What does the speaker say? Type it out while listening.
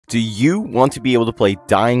Do you want to be able to play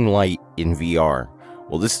Dying Light in VR?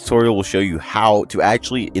 Well, this tutorial will show you how to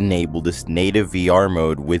actually enable this native VR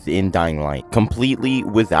mode within Dying Light, completely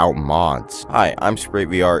without mods. Hi, I'm Sprite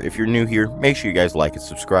VR. If you're new here, make sure you guys like and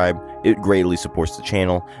subscribe. It greatly supports the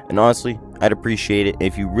channel, and honestly, I'd appreciate it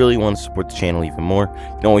if you really want to support the channel even more.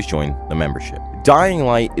 You can always join the membership. Dying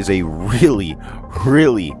Light is a really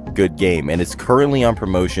good game, and it's currently on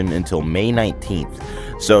promotion until May 19th.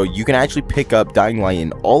 So you can actually pick up Dying Light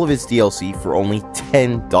and all of its DLC for only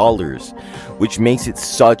 $10, which makes it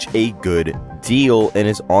such a good deal and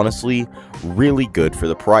is honestly really good for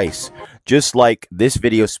the price. Just like this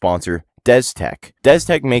video sponsor, DESTEK.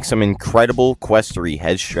 DESTEK makes some incredible Quest 3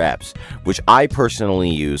 head straps, which I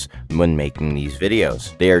personally use when making these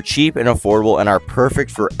videos. They are cheap and affordable and are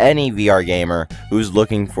perfect for any VR gamer who's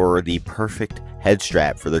looking for the perfect head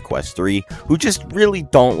strap for their Quest 3, who just really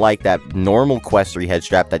don't like that normal Quest 3 head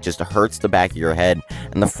strap that just hurts the back of your head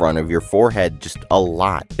and the front of your forehead just a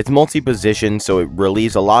lot. It's multi-position, so it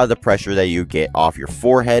relieves a lot of the pressure that you get off your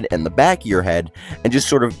forehead and the back of your head and just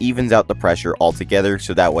sort of evens out the pressure altogether,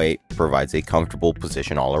 so that way it provides a comfortable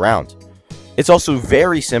position all around. It's also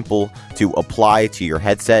very simple to apply to your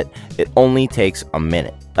headset. It only takes a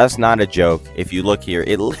minute. That's not a joke. If you look here,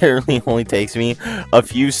 it literally only takes me a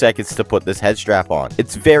few seconds to put this head strap on.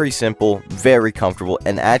 It's very simple, very comfortable,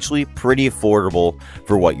 and actually pretty affordable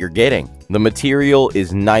for what you're getting. The material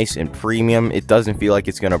is nice and premium. It doesn't feel like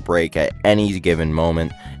it's going to break at any given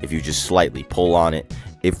moment if you just slightly pull on it.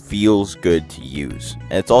 It feels good to use,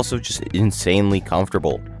 and it's also just insanely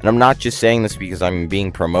comfortable. And I'm not just saying this because I'm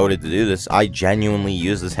being promoted to do this. I genuinely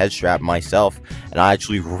use this head strap myself, and I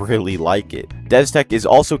actually really like it. DESTEK is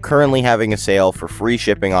also currently having a sale for free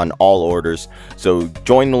shipping on all orders, so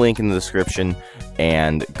join the link in the description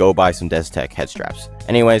and go buy some DESTEK head straps.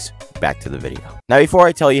 Anyways, back to the video. Now, before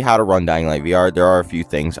I tell you how to run Dying Light VR, there are a few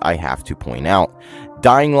things I have to point out.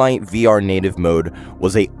 Dying Light VR native mode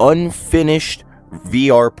was a unfinished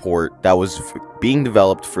VR port that was being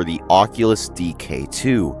developed for the Oculus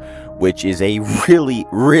DK2, which is a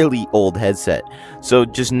really old headset. So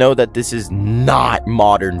just know that this is not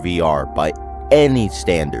modern VR by any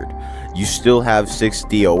standard. You still have 6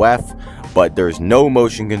 DOF, but there's no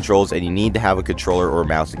motion controls, and you need to have a controller or a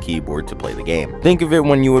mouse and keyboard to play the game. Think of it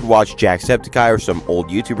when you would watch Jacksepticeye or some old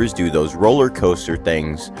YouTubers do those roller coaster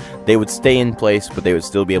things. They would stay in place, but they would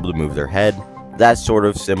still be able to move their head. That's sort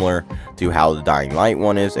of similar to how the Dying Light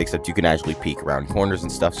one is, except you can actually peek around corners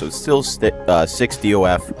and stuff. So it's still 6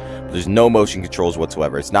 DOF, but there's no motion controls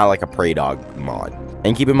whatsoever. It's not like a Prey Dog mod.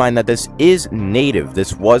 And keep in mind that this is native.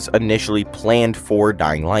 This was initially planned for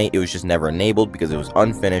Dying Light. It was just never enabled because it was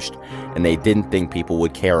unfinished, and they didn't think people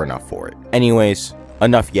would care enough for it. Anyways,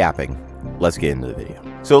 enough yapping. Let's get into the video.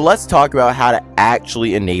 So let's talk about how to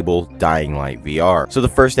actually enable Dying Light VR. So the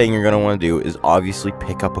first thing you're going to want to do is obviously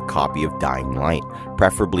pick up a copy of Dying Light,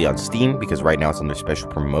 preferably on Steam, because right now it's under special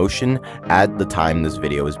promotion at the time this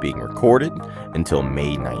video is being recorded until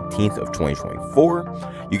May 19th of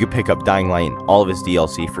 2024. You can pick up Dying Light and all of its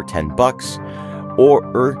DLC for $10.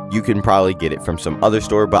 Or you can probably get it from some other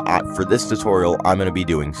store, but for this tutorial, I'm going to be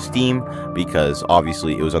doing Steam because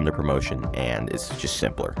obviously it was under promotion and it's just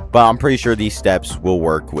simpler. But I'm pretty sure these steps will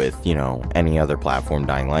work with, you know, any other platform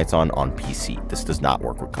Dying Light's on PC. This does not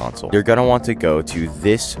work with console. You're going to want to go to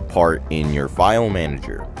this part in your file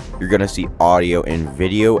manager. You're going to see audio and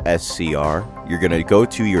video SCR. You're going to go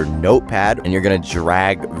to your notepad and you're going to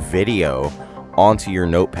drag video onto your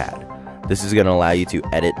notepad. This is going to allow you to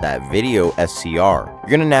edit that video SCR. You're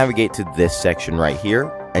going to navigate to this section right here,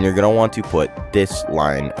 and you're going to want to put this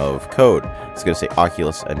line of code. It's going to say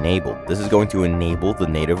Oculus enabled. This is going to enable the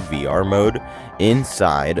native VR mode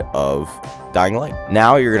inside of Dying Light.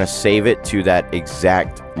 Now you're going to save it to that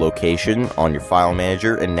exact location on your file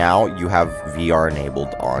manager, and now you have VR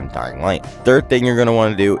enabled on Dying Light. Third thing you're going to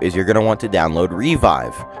want to do is you're going to want to download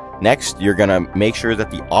Revive. Next, you're going to make sure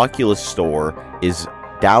that the Oculus store is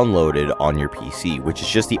downloaded on your PC, which is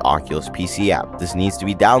just the Oculus PC app. This needs to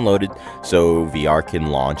be downloaded so VR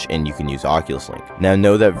can launch and you can use Oculus Link. Now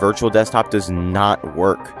know that virtual desktop does not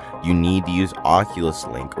work. You need to use Oculus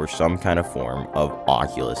Link or some kind of form of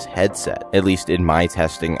Oculus headset. At least in my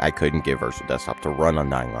testing, I couldn't get virtual desktop to run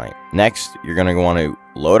on Dying Light. Next, you're going to want to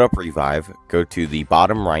load up Revive, go to the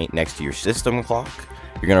bottom right next to your system clock.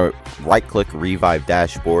 You're going to right-click Revive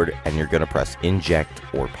Dashboard, and you're going to press Inject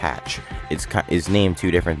or Patch. It's named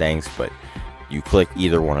two different things, but you click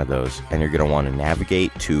either one of those, and you're going to want to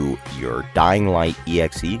navigate to your Dying Light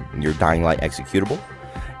EXE, your Dying Light executable,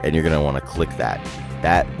 and you're going to want to click that.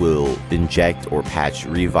 That will inject or patch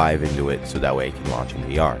Revive into it, so that way it can launch in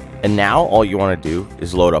VR. And now all you want to do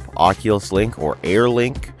is load up Oculus Link or Air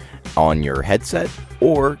Link, on your headset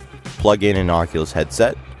or plug in an Oculus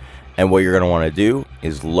headset. And what you're going to want to do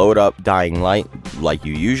is load up Dying Light like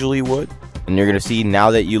you usually would. And you're going to see, now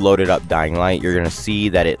that you loaded up Dying Light, you're going to see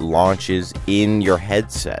that it launches in your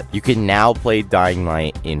headset. You can now play Dying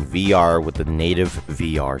Light in VR with the native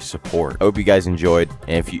VR support. I hope you guys enjoyed,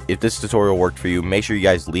 and if this tutorial worked for you, make sure you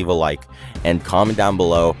guys leave a like and comment down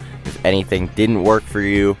below if anything didn't work for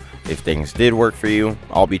you. If things did work for you,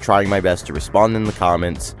 I'll be trying my best to respond in the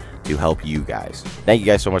comments to help you guys. Thank you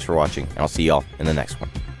guys so much for watching, and I'll see y'all in the next one.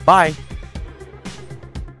 Bye!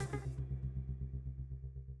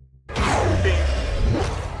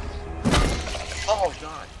 Oh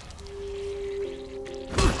god.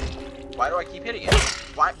 Why do I keep hitting it?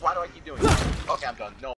 Why do I keep doing it? Okay, I'm done. No.